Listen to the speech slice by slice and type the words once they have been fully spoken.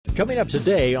Coming up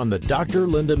today on the Dr.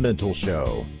 Linda Mintle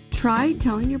Show. Try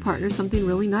telling your partner something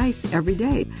really nice every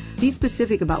day. Be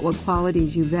specific about what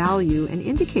qualities you value and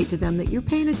indicate to them that you're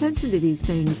paying attention to these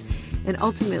things. And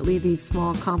ultimately, these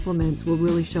small compliments will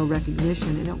really show recognition,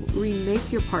 and it will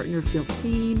make your partner feel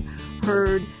seen,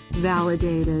 heard,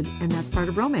 validated, and that's part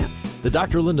of romance. The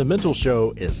Dr. Linda Mintle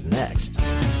Show is next.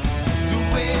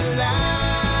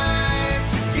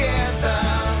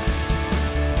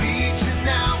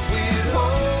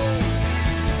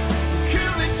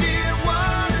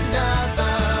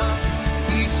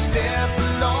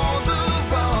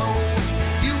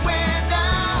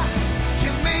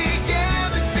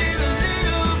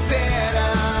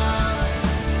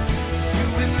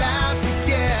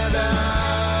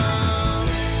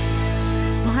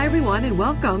 And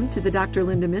welcome to the Dr.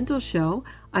 Linda Mintle Show.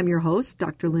 I'm your host,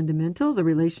 Dr. Linda Mintle, the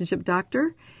relationship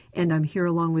doctor, and I'm here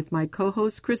along with my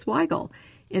co-host, Chris Weigel.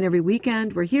 And every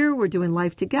weekend we're here, we're doing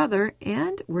life together,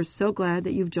 and we're so glad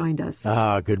that you've joined us.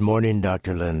 Good morning,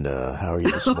 Dr. Linda. How are you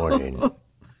this morning?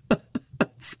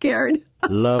 Scared.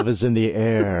 Love is in the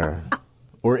air.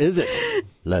 Or is it?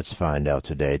 Let's find out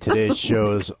today. Today's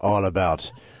show is all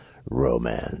about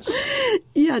romance.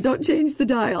 Yeah, don't change the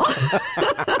dial.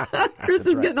 Chris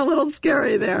is getting a little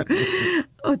scary there.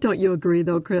 Oh, don't you agree,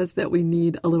 though, Chris, that we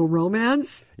need a little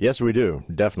romance? Yes, we do.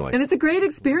 Definitely. And it's a great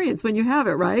experience when you have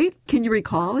it, right? Can you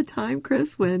recall a time,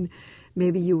 Chris, when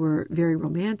maybe you were very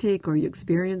romantic or you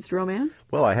experienced romance?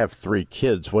 Well, I have 3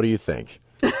 kids. What do you think?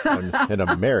 And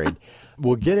I'm married.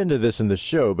 We'll get into this in the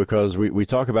show because we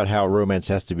talk about how romance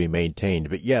has to be maintained.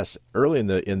 But yes, early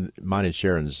in mine and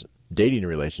Sharon's dating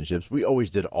relationships, we always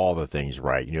did all the things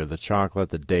right. You know, the chocolate,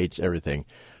 the dates, everything.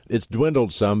 It's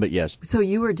dwindled some, but yes. So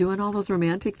you were doing all those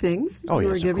romantic things? Oh, you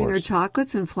yes, were giving her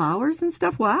chocolates and flowers and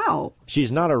stuff? Wow. She's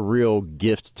not a real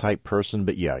gift type person,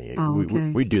 but yeah,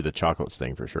 we do the chocolates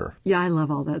thing for sure. Yeah, I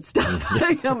love all that stuff.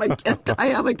 I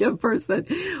am a gift person.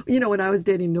 You know, when I was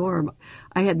dating Norm,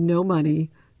 I had no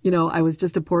money. You know, I was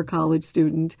just a poor college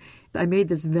student. I made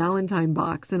this Valentine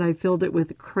box, and I filled it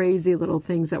with crazy little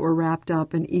things that were wrapped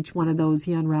up, and each one of those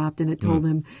he unwrapped, and it told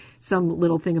him some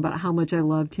little thing about how much I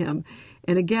loved him.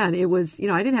 And again, it was, you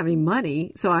know, I didn't have any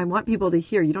money, so I want people to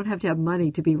hear you don't have to have money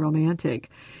to be romantic.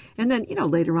 And then, you know,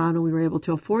 later on when we were able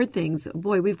to afford things,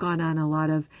 boy, we've gone on a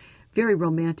lot of very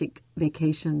romantic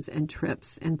vacations and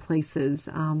trips and places.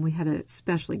 We had an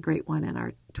especially great one in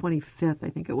our 25th, I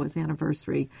think it was,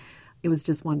 anniversary. It was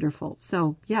just wonderful.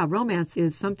 So, yeah, romance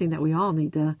is something that we all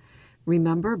need to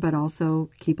remember, but also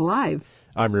keep alive.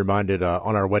 I'm reminded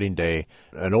on our wedding day,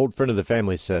 an old friend of the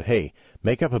family said, hey,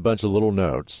 make up a bunch of little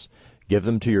notes, give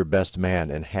them to your best man,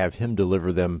 and have him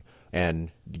deliver them and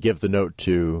give the note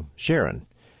to Sharon.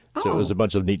 So it was a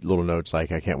bunch of neat little notes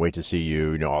like, I can't wait to see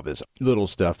you, you know, all this little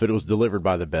stuff. But it was delivered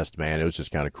by the best man. It was just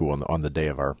kind of cool on the day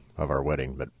of our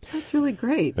wedding. But that's really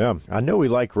great. Yeah, I know we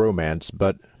like romance,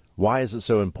 but why is it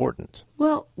so important?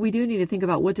 Well, we do need to think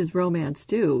about what does romance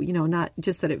do? You know, not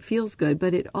just that it feels good,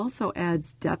 but it also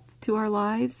adds depth to our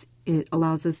lives. It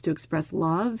allows us to express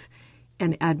love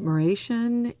and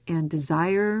admiration and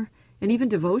desire and even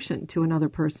devotion to another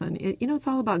person. It's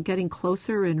all about getting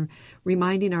closer and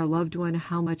reminding our loved one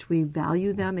how much we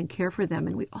value them and care for them.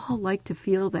 And we all like to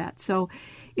feel that. So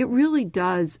it really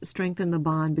does strengthen the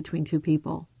bond between two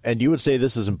people. And you would say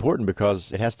this is important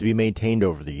because it has to be maintained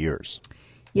over the years.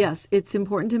 Yes, it's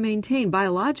important to maintain.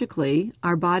 Biologically,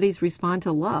 our bodies respond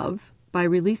to love by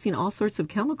releasing all sorts of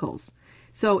chemicals.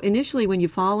 So initially, when you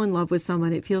fall in love with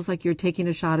someone, it feels like you're taking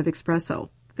a shot of espresso.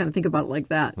 Kind of think about it like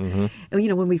that. Mm-hmm. And, you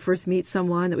know, when we first meet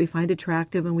someone that we find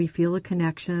attractive and we feel a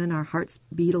connection, our hearts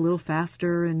beat a little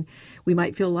faster and we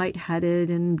might feel lightheaded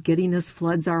and giddiness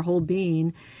floods our whole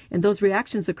being. And those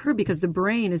reactions occur because the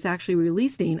brain is actually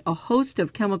releasing a host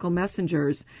of chemical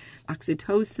messengers,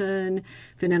 oxytocin,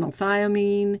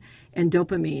 phenethylamine, and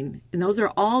dopamine. And those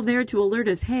are all there to alert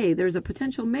us, hey, there's a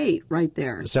potential mate right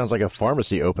there. It sounds like a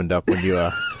pharmacy opened up when you...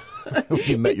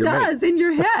 It does, in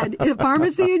your head. A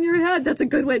pharmacy in your head. That's a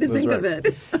good way to think of it.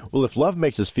 Well, if love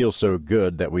makes us feel so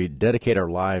good that we dedicate our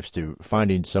lives to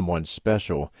finding someone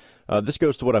special, this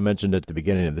goes to what I mentioned at the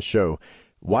beginning of the show.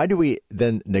 Why do we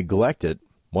then neglect it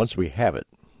once we have it?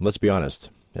 Let's be honest.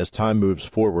 As time moves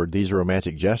forward, these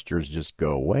romantic gestures just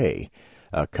go away.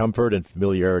 Comfort and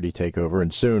familiarity take over,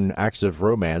 and soon acts of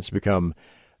romance become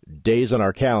days on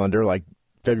our calendar, like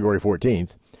February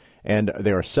 14th. And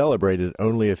they are celebrated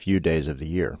only a few days of the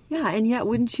year. Yeah, and yet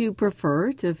wouldn't you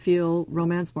prefer to feel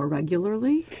romance more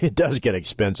regularly? It does get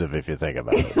expensive if you think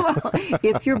about it. Well,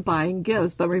 if you're buying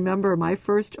gifts. But remember, my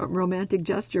first romantic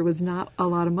gesture was not a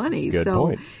lot of money. Good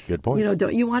point. You know,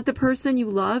 don't you want the person you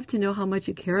love to know how much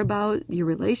you care about your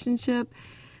relationship?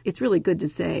 it's really good to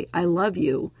say, I love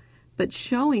you, but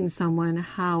showing someone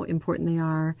how important they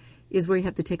are is where you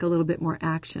have to take a little bit more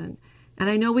action. And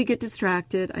I know we get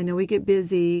distracted. I know we get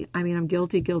busy. I mean, I'm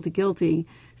guilty.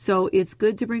 So it's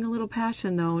good to bring a little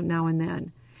passion, though, now and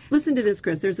then. Listen to this,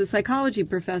 Chris. There's a psychology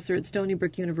professor at Stony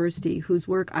Brook University whose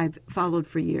work I've followed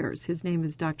for years. His name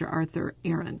is Dr. Arthur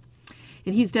Aaron.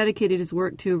 And he's dedicated his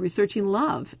work to researching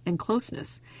love and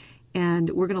closeness. And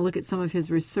we're going to look at some of his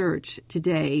research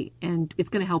today, and it's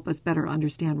going to help us better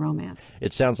understand romance.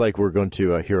 It sounds like we're going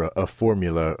to hear a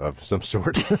formula of some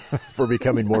sort for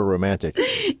becoming more romantic.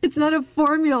 It's not a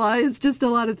formula. It's just a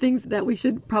lot of things that we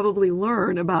should probably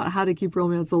learn about how to keep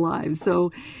romance alive.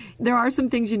 So there are some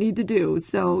things you need to do.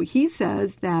 So he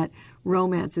says that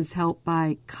romance is helped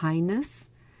by kindness,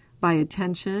 by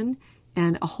attention,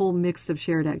 and a whole mix of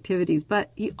shared activities.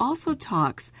 But he also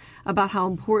talks about how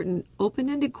important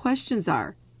open-ended questions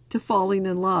are to falling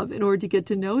in love in order to get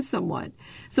to know someone.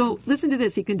 So listen to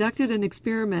this. He conducted an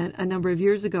experiment a number of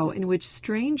years ago in which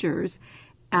strangers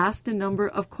asked a number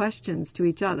of questions to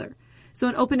each other. So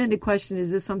an open-ended question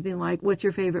is just something like, what's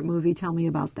your favorite movie? Tell me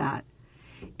about that.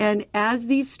 And as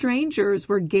these strangers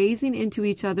were gazing into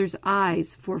each other's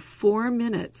eyes for 4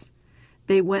 minutes,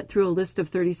 they went through a list of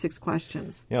 36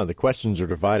 questions. Yeah, the questions are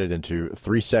divided into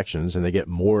 3 sections, and they get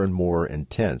more and more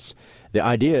intense. The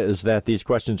idea is that these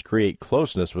questions create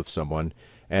closeness with someone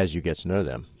as you get to know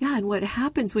them. Yeah, and what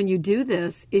happens when you do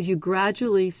this is you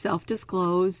gradually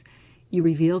self-disclose, you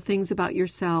reveal things about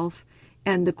yourself,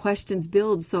 and the questions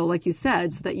build, so like you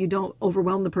said, so that you don't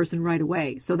overwhelm the person right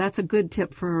away. So that's a good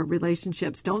tip for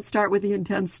relationships. Don't start with the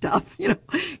intense stuff,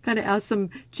 kind of ask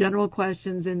some general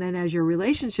questions, and then as your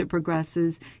relationship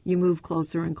progresses, you move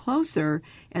closer and closer,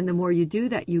 and the more you do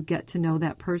that, you get to know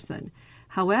that person.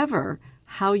 However,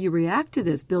 how you react to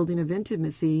this building of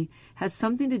intimacy has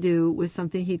something to do with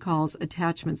something he calls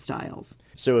attachment styles.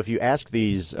 So if you ask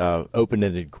these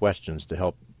open-ended questions to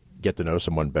help get to know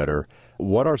someone better,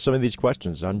 what are some of these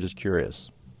questions? I'm just curious.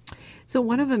 So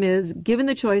one of them is, given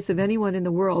the choice of anyone in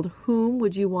the world, whom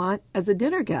would you want as a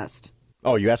dinner guest?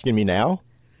 Oh, you asking me now?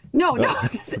 No.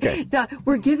 Okay.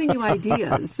 We're giving you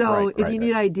ideas. So if you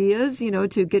need ideas,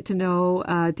 to get to know,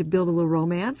 to build a little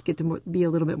romance, get to be a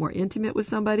little bit more intimate with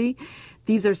somebody,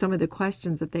 these are some of the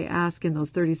questions that they ask in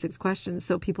those 36 questions.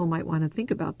 So people might want to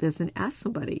think about this and ask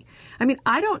somebody. I mean,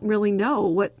 I don't really know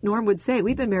what Norm would say.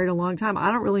 We've been married a long time. I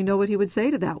don't really know what he would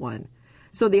say to that one.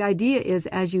 So the idea is,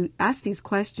 as you ask these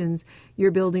questions,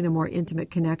 you're building a more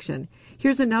intimate connection.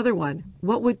 Here's another one.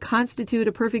 What would constitute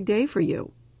a perfect day for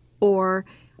you? Or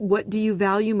what do you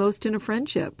value most in a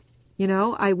friendship?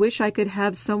 I wish I could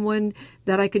have someone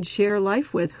that I could share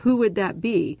life with. Who would that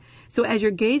be? So as you're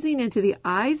gazing into the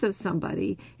eyes of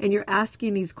somebody and you're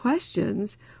asking these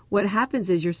questions, what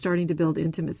happens is you're starting to build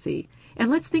intimacy.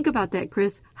 And let's think about that,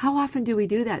 Chris. How often do we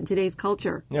do that in today's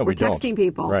culture? Yeah, We're texting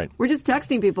people. Right. We're just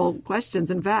texting people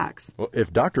questions and facts. Well,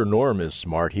 if Dr. Norm is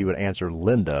smart, he would answer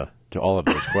Linda to all of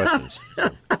those questions.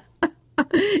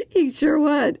 He sure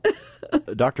would.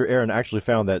 Dr. Aaron actually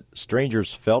found that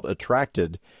strangers felt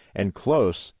attracted and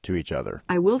close to each other.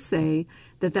 I will say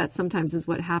that sometimes is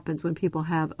what happens when people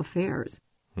have affairs,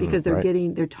 because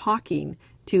they're talking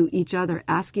to each other,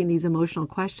 asking these emotional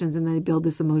questions, and then they build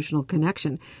this emotional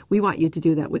connection. We want you to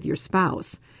do that with your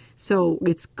spouse. So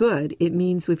it's good. It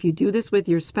means if you do this with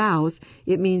your spouse,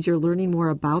 it means you're learning more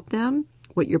about them,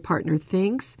 what your partner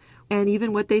thinks, and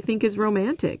even what they think is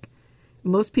romantic.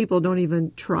 Most people don't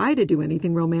even try to do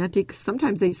anything romantic.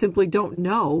 Sometimes they simply don't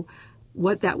know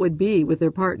what that would be with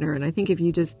their partner. And I think if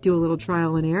you just do a little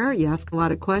trial and error, you ask a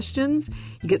lot of questions,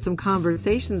 you get some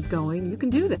conversations going, you can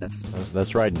do this.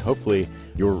 That's right. And hopefully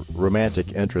your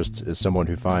romantic interest is someone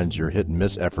who finds your hit and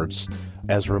miss efforts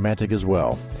as romantic as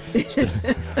well.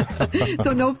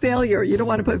 So no failure. You don't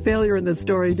want to put failure in this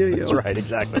story, do you? That's right.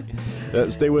 Exactly.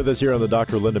 Stay with us here on the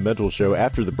Dr. Linda Mintle Show.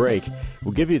 After the break,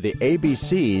 we'll give you the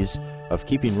ABCs of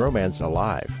keeping romance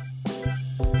alive.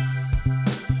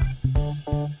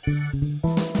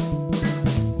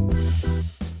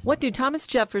 What do Thomas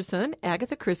Jefferson,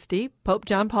 Agatha Christie, Pope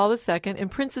John Paul II,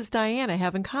 and Princess Diana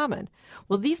have in common?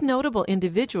 Well, these notable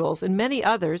individuals and many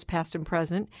others, past and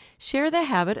present, share the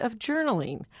habit of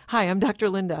journaling. Hi, I'm Dr.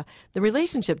 Linda, the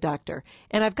relationship doctor,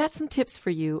 and I've got some tips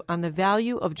for you on the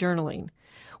value of journaling.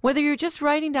 Whether you're just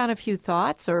writing down a few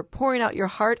thoughts or pouring out your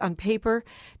heart on paper,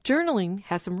 journaling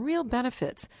has some real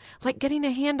benefits, like getting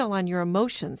a handle on your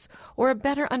emotions or a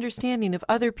better understanding of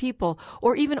other people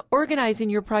or even organizing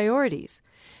your priorities.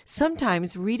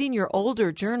 Sometimes reading your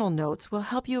older journal notes will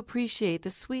help you appreciate the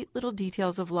sweet little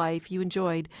details of life you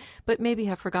enjoyed but maybe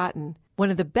have forgotten. One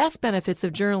of the best benefits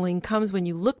of journaling comes when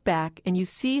you look back and you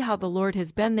see how the Lord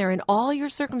has been there in all your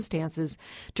circumstances,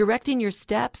 directing your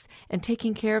steps and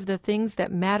taking care of the things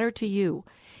that matter to you.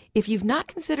 If you've not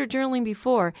considered journaling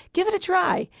before, give it a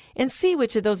try and see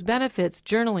which of those benefits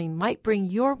journaling might bring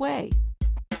your way.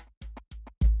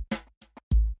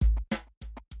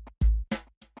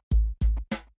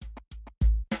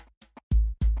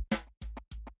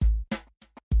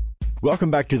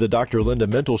 Welcome back to the Dr. Linda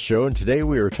Mintle Show, and today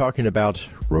we are talking about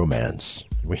romance.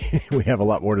 We have a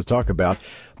lot more to talk about,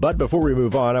 but before we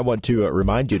move on, I want to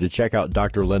remind you to check out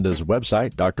Dr. Linda's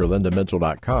website,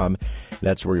 drlindamintle.com.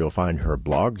 That's where you'll find her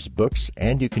blogs, books,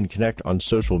 and you can connect on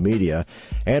social media.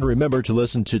 And remember to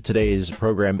listen to today's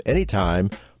program anytime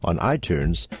on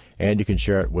iTunes, and you can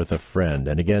share it with a friend.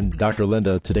 And again, Dr.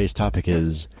 Linda, today's topic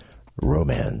is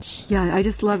romance. Yeah, I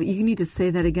just love it. You need to say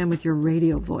that again with your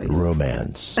radio voice.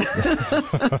 Romance.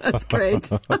 That's great.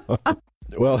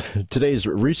 Well, today's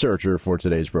researcher for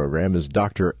today's program is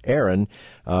Dr. Aaron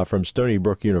from Stony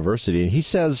Brook University, and he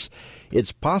says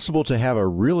it's possible to have a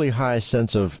really high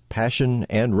sense of passion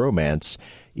and romance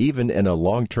even in a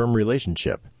long-term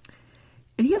relationship.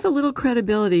 And he has a little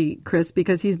credibility, Chris,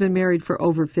 because he's been married for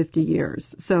over 50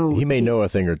 years. So he may know a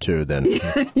thing or two then.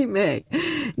 He may.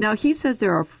 Now, he says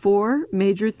there are 4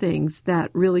 major things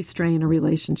that really strain a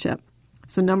relationship.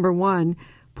 So number 1,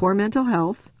 poor mental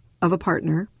health of a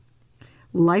partner,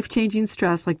 life-changing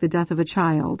stress like the death of a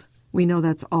child. We know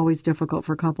that's always difficult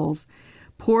for couples.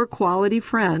 Poor quality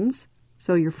friends.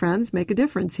 So your friends make a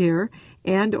difference here,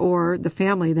 and or the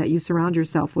family that you surround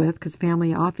yourself with, because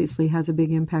family obviously has a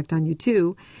big impact on you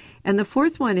too. And the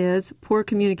 4th one is poor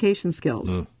communication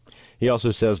skills. He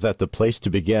also says that the place to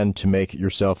begin to make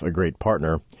yourself a great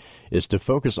partner is to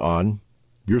focus on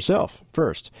yourself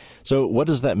first. So what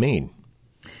does that mean?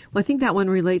 Well, I think that one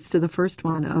relates to the first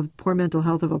one of poor mental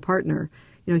health of a partner.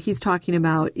 You know, he's talking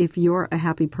about if you're a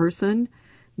happy person,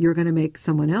 you're going to make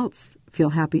someone else feel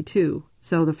happy too.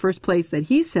 So the first place that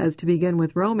he says to begin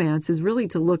with romance is really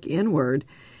to look inward.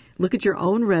 Look at your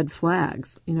own red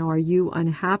flags. You know, are you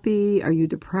unhappy? Are you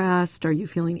depressed? Are you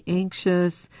feeling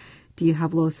anxious? Do you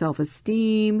have low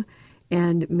self-esteem?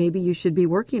 And maybe you should be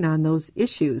working on those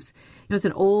issues. You know, it's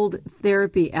an old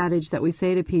therapy adage that we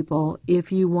say to people,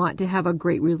 if you want to have a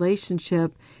great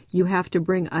relationship, you have to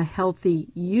bring a healthy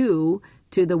you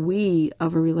to the we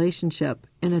of a relationship.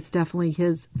 And it's definitely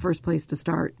his first place to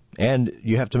start. And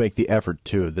you have to make the effort,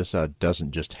 too. This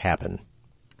doesn't just happen.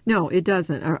 No, it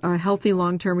doesn't. A healthy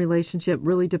long-term relationship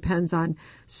really depends on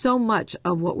so much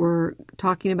of what we're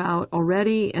talking about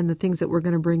already and the things that we're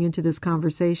going to bring into this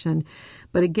conversation.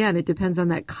 But again, it depends on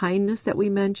that kindness that we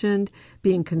mentioned,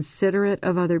 being considerate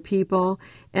of other people,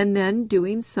 and then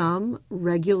doing some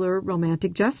regular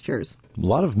romantic gestures. A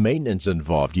lot of maintenance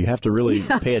involved. You have to really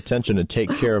pay attention and take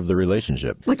care of the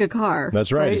relationship. Like a car.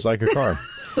 That's right. It's like a car.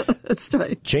 That's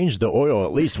right. Change the oil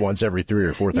at least once every 3,000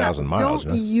 or 4,000 miles.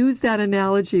 Don't use that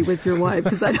analogy with your wife,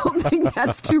 because I don't think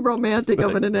that's too romantic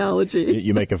of an analogy.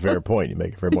 You make a fair point.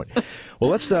 Well,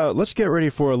 let's get ready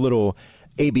for a little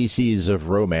ABCs of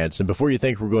romance. And before you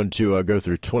think we're going to go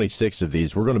through 26 of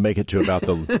these, we're going to make it to about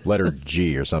the letter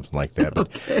G or something like that.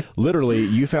 But literally,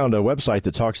 you found a website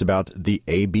that talks about the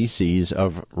ABCs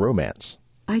of romance.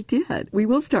 I did. We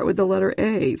will start with the letter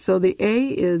A. So the A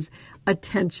is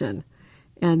attention.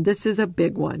 And this is a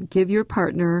big one. Give your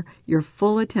partner your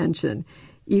full attention.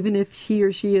 Even if he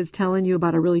or she is telling you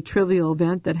about a really trivial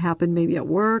event that happened maybe at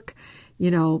work, you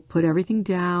know, put everything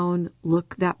down,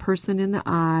 look that person in the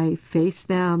eye, face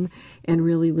them, and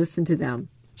really listen to them.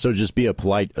 So just be a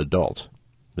polite adult,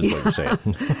 is what you're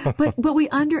saying. But we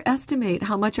underestimate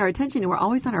how much our attention, and we're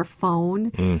always on our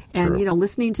phone and, you know,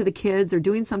 listening to the kids or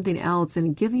doing something else,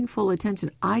 and giving full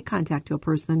attention, eye contact to a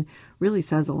person really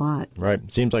says a lot.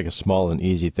 Right. Seems like a small and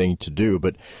easy thing to do.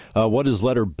 But what is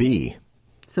letter B?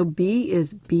 So B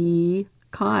is be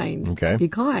kind. Okay. Be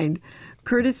kind.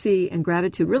 Courtesy and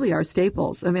gratitude really are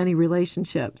staples of any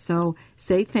relationship. So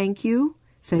say thank you.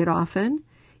 Say it often.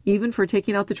 Even for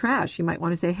taking out the trash, you might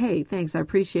want to say, hey, thanks, I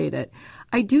appreciate it.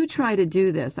 I do try to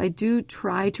do this. I do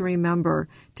try to remember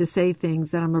to say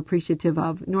things that I'm appreciative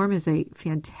of. Norm is a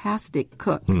fantastic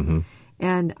cook. Mm-hmm.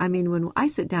 And, I mean, when I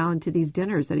sit down to these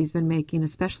dinners that he's been making,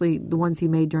 especially the ones he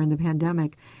made during the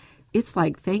pandemic, it's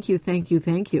like, thank you, thank you,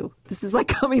 thank you. This is like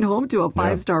coming home to a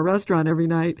 5-star restaurant every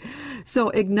night.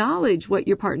 So acknowledge what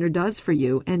your partner does for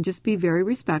you and just be very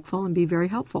respectful and be very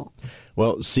helpful.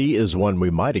 Well, C is one we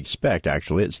might expect,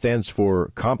 actually. It stands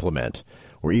for compliment,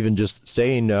 or even just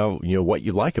saying, what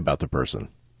you like about the person.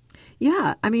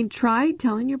 Yeah, I mean, try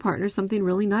telling your partner something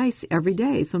really nice every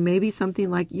day. So maybe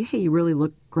something like, hey, you really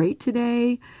look great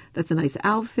today. That's a nice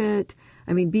outfit.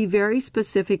 I mean, be very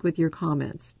specific with your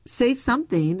comments. Say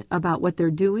something about what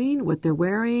they're doing, what they're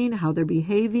wearing, how they're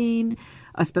behaving,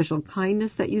 a special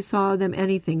kindness that you saw them,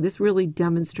 anything. This really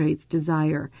demonstrates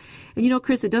desire. And you know,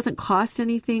 Chris, it doesn't cost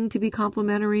anything to be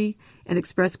complimentary and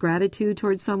express gratitude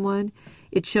towards someone.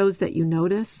 It shows that you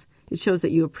notice. It shows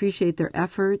that you appreciate their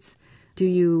efforts. Do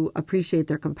you appreciate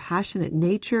their compassionate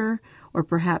nature? Or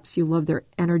perhaps you love their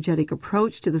energetic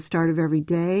approach to the start of every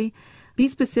day? Be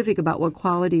specific about what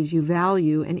qualities you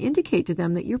value and indicate to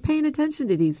them that you're paying attention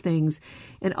to these things.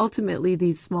 And ultimately,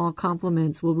 these small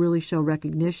compliments will really show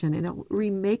recognition, and it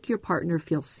will make your partner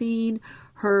feel seen,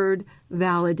 heard,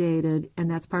 validated, and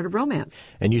that's part of romance.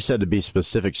 And you said to be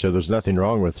specific, so there's nothing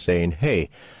wrong with saying, hey,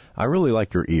 I really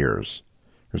like your ears,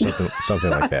 or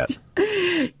something like that.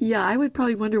 Yeah, I would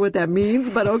probably wonder what that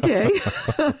means, but okay.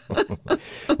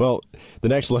 Well, the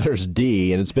next letter is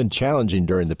D, and it's been challenging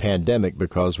during the pandemic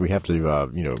because we have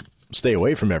to, stay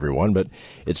away from everyone, but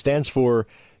it stands for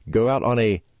go out on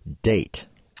a date.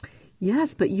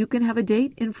 Yes, but you can have a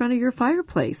date in front of your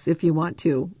fireplace if you want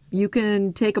to. You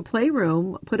can take a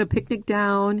playroom, put a picnic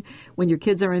down when your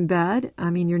kids are in bed. I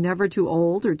mean, you're never too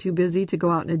old or too busy to go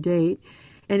out on a date.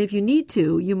 And if you need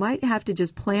to, you might have to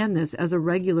just plan this as a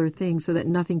regular thing so that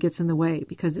nothing gets in the way,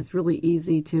 because it's really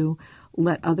easy to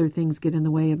let other things get in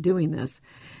the way of doing this.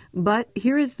 But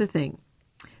here is the thing.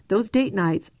 Those date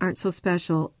nights aren't so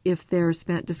special if they're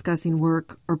spent discussing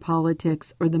work or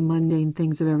politics or the mundane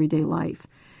things of everyday life.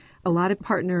 A lot of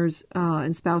partners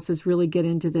and spouses really get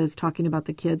into this talking about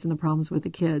the kids and the problems with the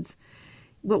kids.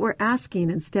 What we're asking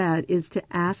instead is to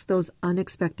ask those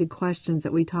unexpected questions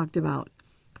that we talked about.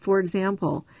 For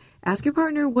example, ask your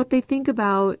partner what they think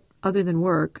about, other than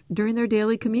work, during their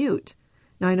daily commute.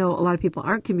 Now, I know a lot of people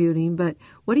aren't commuting, but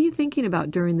what are you thinking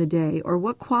about during the day? Or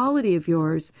what quality of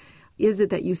yours is it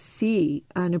that you see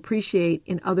and appreciate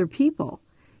in other people?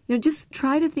 Just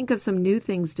try to think of some new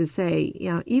things to say.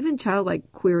 Even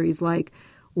childlike queries like,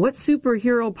 what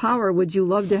superhero power would you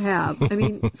love to have? I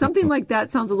mean, something like that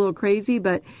sounds a little crazy,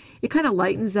 but it kind of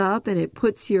lightens up and it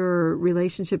puts your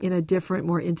relationship in a different,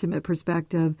 more intimate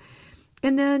perspective.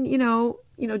 And then,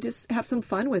 just have some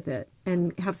fun with it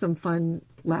and have some fun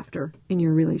laughter in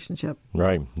your relationship.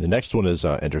 Right. The next one is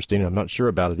interesting. I'm not sure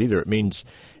about it either. It means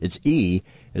it's E.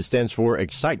 It stands for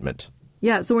excitement.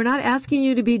 Yeah, so we're not asking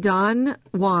you to be Don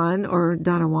Juan or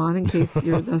Donna Juan in case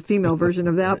you're the female version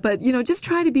of that, but, just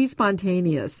try to be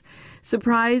spontaneous.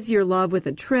 Surprise your love with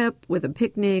a trip, with a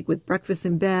picnic, with breakfast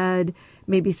in bed,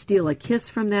 maybe steal a kiss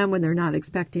from them when they're not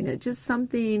expecting it. Just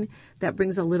something that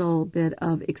brings a little bit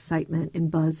of excitement and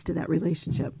buzz to that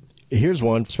relationship. Here's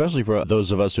one, especially for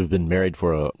those of us who've been married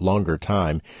for a longer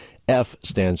time. F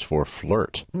stands for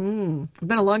flirt. It's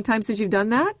been a long time since you've done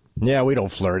that? Yeah, we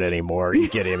don't flirt anymore. Are you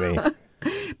kidding me?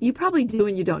 You probably do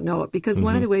and you don't know it, because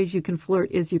one of the ways you can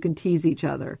flirt is you can tease each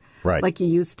other, right, like you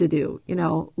used to do.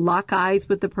 Lock eyes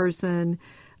with the person,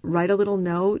 write a little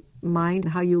note, mind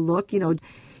how you look.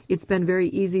 It's been very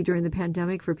easy during the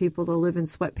pandemic for people to live in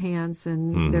sweatpants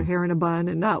and their hair in a bun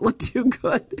and not look too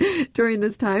good during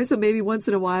this time. So maybe once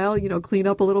in a while, clean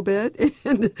up a little bit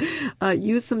and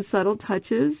use some subtle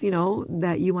touches,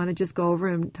 that you want to just go over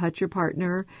and touch your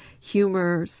partner,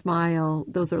 humor, smile.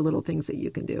 Those are little things that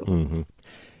you can do. Mm-hmm.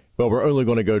 Well, we're only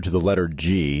going to go to the letter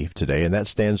G today, and that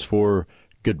stands for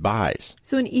goodbyes.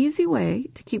 So an easy way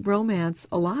to keep romance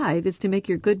alive is to make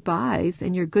your goodbyes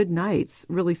and your good nights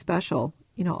really special.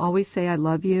 Always say, I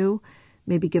love you,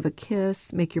 maybe give a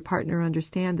kiss, make your partner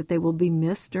understand that they will be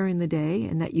missed during the day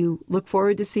and that you look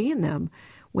forward to seeing them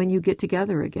when you get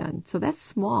together again. So that's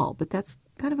small, but that's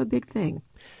kind of a big thing.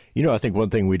 I think one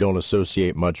thing we don't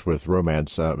associate much with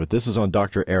romance, but this is on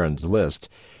Dr. Aaron's list.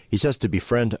 He says to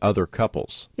befriend other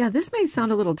couples. Yeah, this may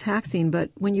sound a little taxing, but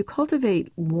when you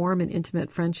cultivate warm and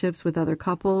intimate friendships with other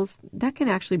couples, that can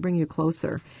actually bring you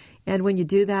closer. And when you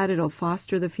do that, it'll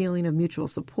foster the feeling of mutual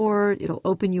support. It'll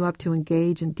open you up to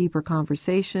engage in deeper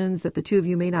conversations that the two of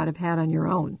you may not have had on your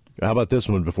own. How about this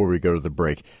one before we go to the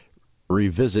break?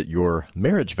 Revisit your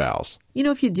marriage vows.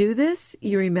 If you do this,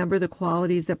 you remember the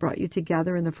qualities that brought you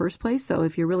together in the first place. So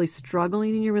if you're really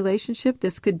struggling in your relationship,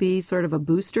 this could be sort of a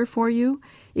booster for you.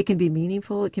 It can be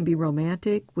meaningful. It can be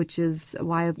romantic, which is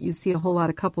why you see a whole lot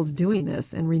of couples doing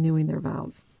this and renewing their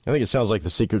vows. I think it sounds like the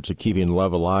secret to keeping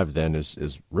love alive then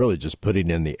is really just putting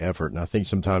in the effort. And I think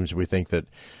sometimes we think that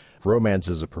romance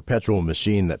is a perpetual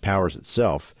machine that powers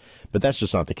itself, but that's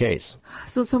just not the case.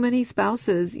 So many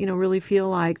spouses, really feel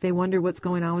like they wonder what's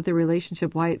going on with their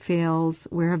relationship, why it fails,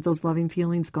 where have those loving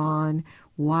feelings gone,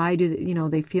 why do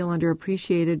they feel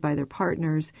underappreciated by their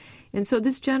partners. And so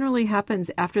this generally happens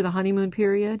after the honeymoon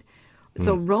period.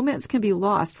 So romance can be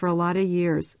lost for a lot of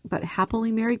years, but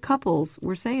happily married couples,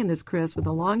 we're saying this, Chris, with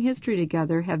a long history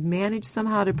together, have managed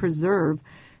somehow to preserve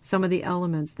some of the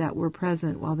elements that were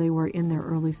present while they were in their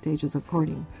early stages of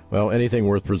courting. Well, anything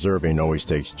worth preserving always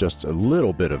takes just a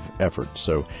little bit of effort.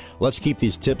 So let's keep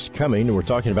these tips coming. We're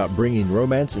talking about bringing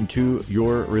romance into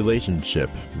your relationship.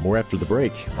 More after the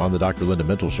break on the Dr. Linda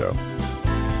Mintle Show.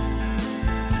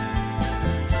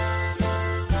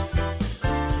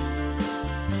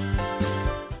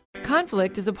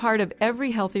 Conflict is a part of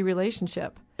every healthy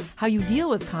relationship. How you deal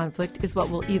with conflict is what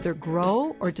will either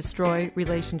grow or destroy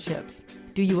relationships.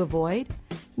 Do you avoid?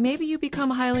 Maybe you become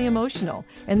highly emotional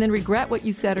and then regret what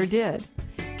you said or did.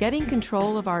 Getting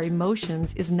control of our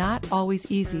emotions is not always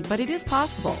easy, but it is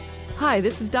possible. Hi,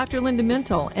 this is Dr. Linda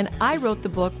Mintle, and I wrote the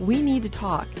book We Need to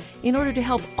Talk in order to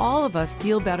help all of us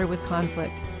deal better with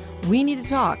conflict. We Need to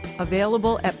Talk,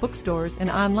 available at bookstores and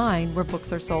online where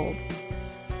books are sold.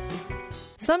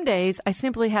 Some days I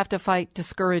simply have to fight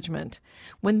discouragement.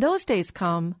 When those days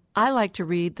come, I like to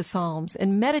read the Psalms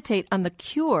and meditate on the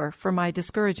cure for my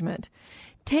discouragement.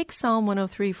 Take Psalm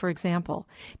 103, for example.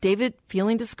 David,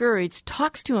 feeling discouraged,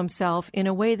 talks to himself in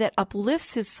a way that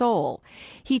uplifts his soul.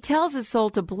 He tells his soul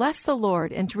to bless the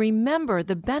Lord and to remember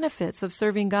the benefits of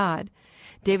serving God.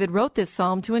 David wrote this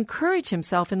psalm to encourage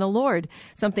himself in the Lord,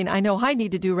 something I know I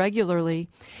need to do regularly.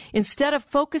 Instead of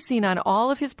focusing on all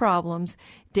of his problems,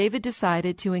 David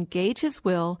decided to engage his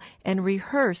will and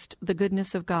rehearsed the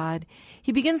goodness of God.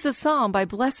 He begins the psalm by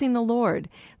blessing the Lord.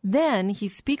 Then he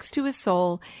speaks to his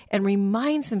soul and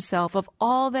reminds himself of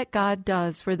all that God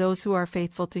does for those who are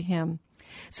faithful to him.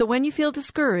 So when you feel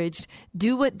discouraged,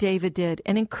 do what David did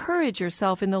and encourage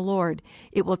yourself in the Lord.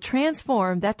 It will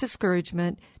transform that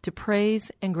discouragement to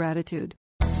praise and gratitude.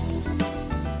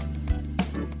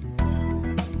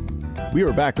 We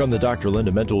are back on the Dr.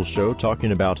 Linda Mintle Show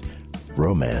talking about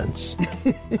romance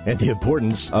and the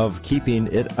importance of keeping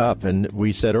it up. And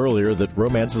we said earlier that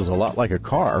romance is a lot like a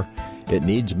car. It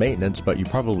needs maintenance, but you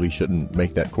probably shouldn't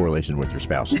make that correlation with your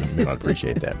spouse. You may not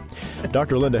appreciate that.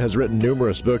 Dr. Linda has written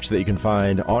numerous books that you can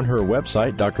find on her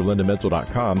website,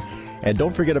 drlindamintle.com. And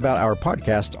don't forget about our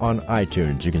podcast on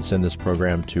iTunes. You can send this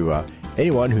program to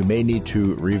anyone who may need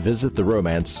to revisit the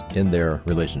romance in their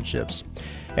relationships.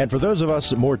 And for those of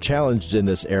us more challenged in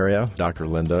this area, Dr.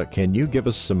 Linda, can you give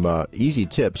us some easy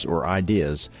tips or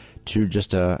ideas to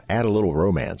just add a little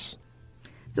romance?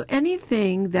 So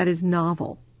anything that is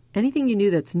novel, anything you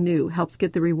do that's new helps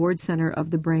get the reward center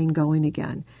of the brain going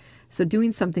again. So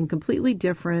doing something completely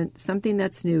different, something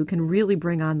that's new, can really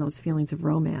bring on those feelings of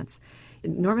romance.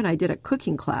 Norm and I did a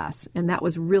cooking class, and that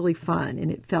was really fun, and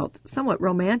it felt somewhat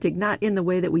romantic, not in the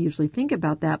way that we usually think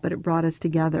about that, but it brought us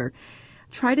together.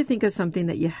 Try to think of something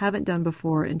that you haven't done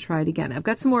before and try it again. I've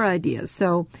got some more ideas.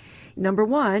 So, number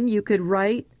one, you could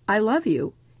write, "I love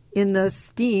you," in the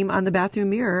steam on the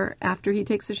bathroom mirror after he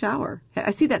takes a shower.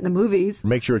 I see that in the movies.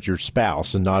 Make sure it's your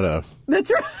spouse and not a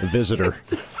That's right. a visitor.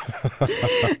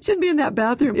 Shouldn't be in that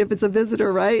bathroom if it's a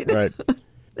visitor, right? Right.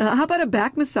 How about a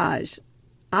back massage?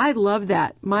 I love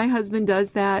that. My husband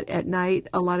does that at night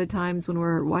a lot of times when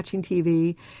we're watching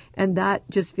TV, and that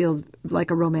just feels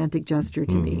like a romantic gesture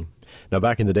to me. Now,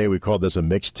 back in the day, we called this a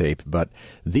mixtape, but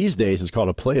these days it's called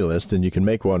a playlist, and you can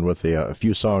make one with a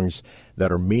few songs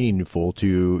that are meaningful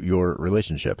to your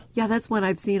relationship. Yeah, that's one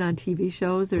I've seen on TV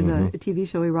shows. There's a TV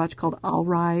show we watch called I'll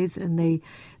Rise, and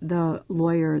the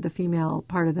lawyer, the female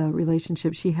part of the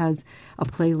relationship, she has a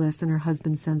playlist, and her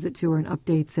husband sends it to her and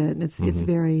updates it, and it's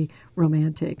very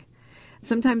romantic.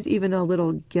 Sometimes even a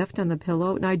little gift on the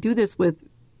pillow. Now, I do this with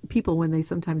people when they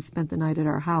sometimes spent the night at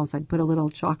our house. I'd put a little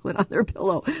chocolate on their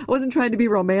pillow. I wasn't trying to be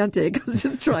romantic. I was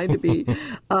just trying to be,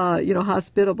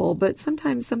 hospitable. But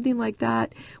sometimes something like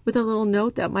that with a little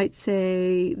note that might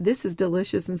say, "This is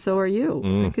delicious and so are you."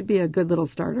 It could be a good little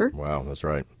starter. Wow, that's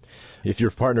right. If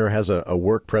your partner has a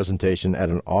work presentation at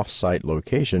an off-site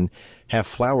location, have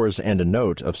flowers and a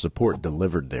note of support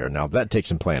delivered there. Now, that takes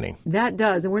some planning. That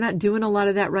does, and we're not doing a lot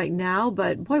of that right now,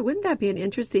 but boy, wouldn't that be an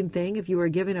interesting thing if you were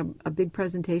giving a big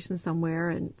presentation somewhere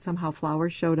and somehow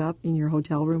flowers showed up in your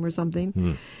hotel room or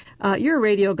something? You're a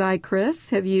radio guy, Chris.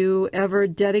 Have you ever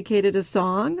dedicated a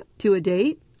song to a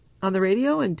date on the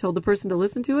radio and told the person to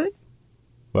listen to it?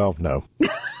 Well, no.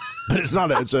 But it's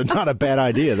not a bad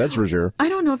idea, that's for sure. I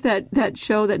don't know if that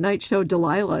night show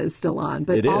Delilah is still on,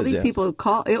 but all these people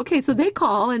call. Okay, so they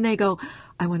call and they go,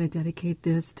 I want to dedicate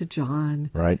this to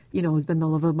John. Right. Who's been the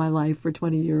love of my life for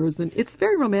 20 years. And it's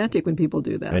very romantic when people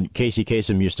do that. And Casey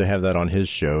Kasem used to have that on his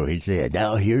show. He'd say,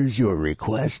 now here's your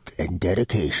request and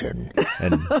dedication.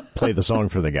 And play the song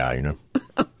for the guy,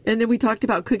 And then we talked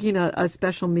about cooking a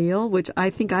special meal, which I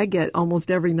think I get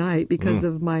almost every night because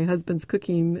of my husband's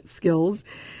cooking skills.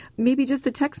 Maybe just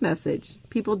a text message.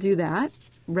 People do that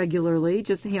regularly.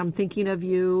 Just, hey, I'm thinking of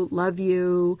you, love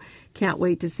you, can't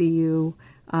wait to see you.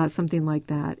 Something like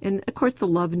that. And, of course, the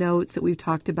love notes that we've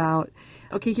talked about.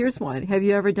 Okay, here's one. Have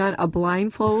you ever done a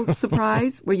blindfold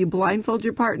surprise where you blindfold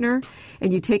your partner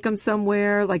and you take them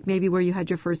somewhere, like maybe where you had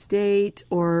your first date,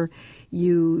 or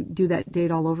you do that date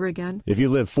all over again? If you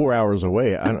live 4 hours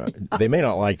away, they may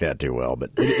not like that too well,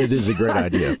 but it is a great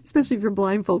idea. Especially if you're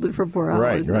blindfolded for 4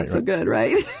 hours. Not so good,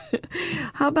 right?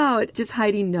 How about just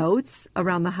hiding notes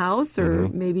around the house or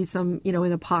maybe some,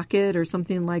 in a pocket or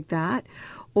something like that?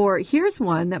 Or here's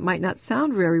one that might not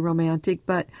sound very romantic,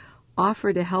 but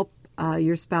offer to help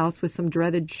your spouse with some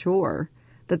dreaded chore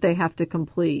that they have to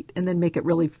complete, and then make it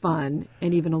really fun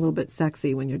and even a little bit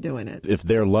sexy when you're doing it. If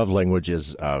their love language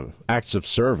is acts of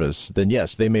service, then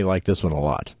yes, they may like this one a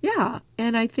lot. Yeah,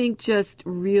 and I think just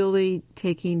really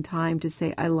taking time to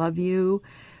say, I love you,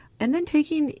 and then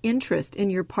taking interest in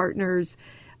your partner's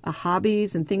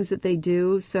hobbies and things that they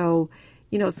do. So,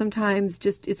 sometimes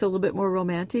just it's a little bit more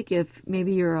romantic if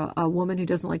maybe you're a woman who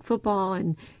doesn't like football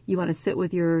and you want to sit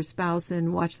with your spouse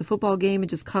and watch the football game and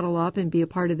just cuddle up and be a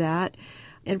part of that.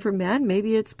 And for men,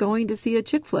 maybe it's going to see a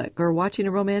chick flick or watching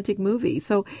a romantic movie.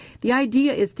 So the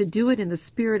idea is to do it in the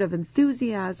spirit of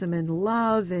enthusiasm and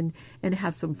love and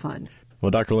have some fun.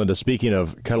 Well, Dr. Linda, speaking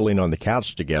of cuddling on the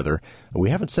couch together, we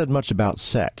haven't said much about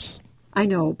sex. I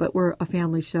know, but we're a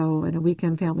family show and a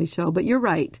weekend family show. But you're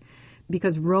right.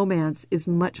 Because romance is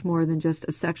much more than just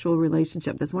a sexual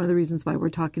relationship. That's one of the reasons why we're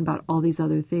talking about all these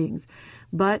other things.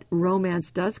 But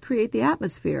romance does create the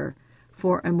atmosphere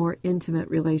for a more intimate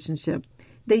relationship.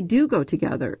 They do go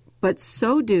together, but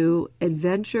so do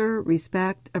adventure,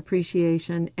 respect,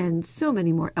 appreciation, and so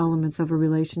many more elements of a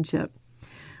relationship.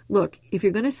 Look, if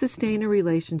you're going to sustain a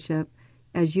relationship,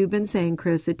 as you've been saying,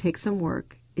 Chris, it takes some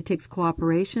work. It takes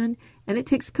cooperation, and it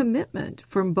takes commitment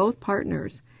from both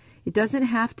partners. It doesn't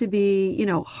have to be,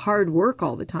 hard work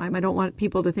all the time. I don't want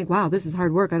people to think, wow, this is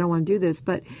hard work. I don't want to do this.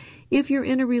 But if you're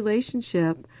in a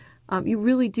relationship, you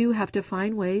really do have to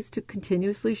find ways to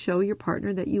continuously show your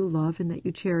partner that you love and that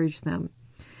you cherish them.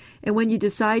 And when you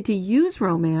decide to use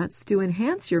romance to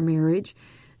enhance your marriage,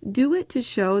 do it to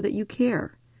show that you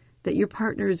care, that your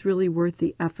partner is really worth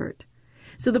the effort.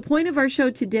 So the point of our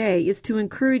show today is to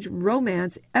encourage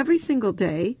romance every single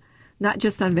day, not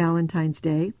just on Valentine's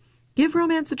Day. Give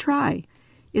romance a try.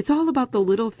 It's all about the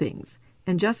little things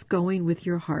and just going with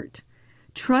your heart.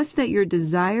 Trust that your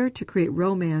desire to create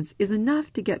romance is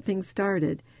enough to get things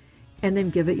started, and then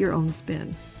give it your own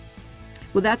spin.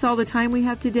 Well, that's all the time we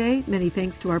have today. Many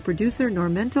thanks to our producer,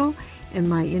 Norm Mintle, and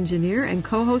my engineer and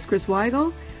co-host, Chris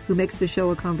Weigel, who makes the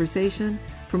show a conversation.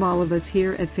 From all of us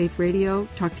here at Faith Radio,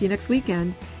 talk to you next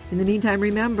weekend. In the meantime,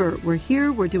 remember, we're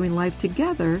here, we're doing life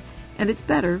together, and it's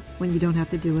better when you don't have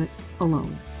to do it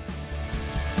alone.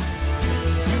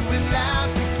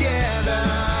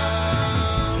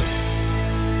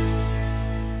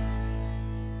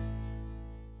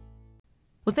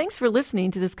 Well, thanks for listening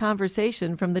to this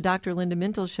conversation from the Dr. Linda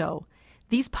Mintle Show.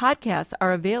 These podcasts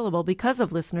are available because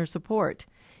of listener support.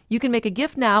 You can make a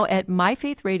gift now at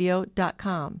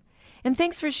myfaithradio.com. And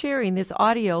thanks for sharing this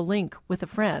audio link with a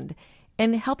friend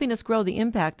and helping us grow the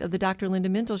impact of the Dr. Linda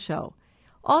Mintle Show.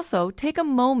 Also, take a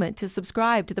moment to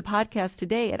subscribe to the podcast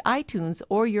today at iTunes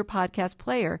or your podcast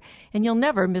player, and you'll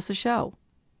never miss a show.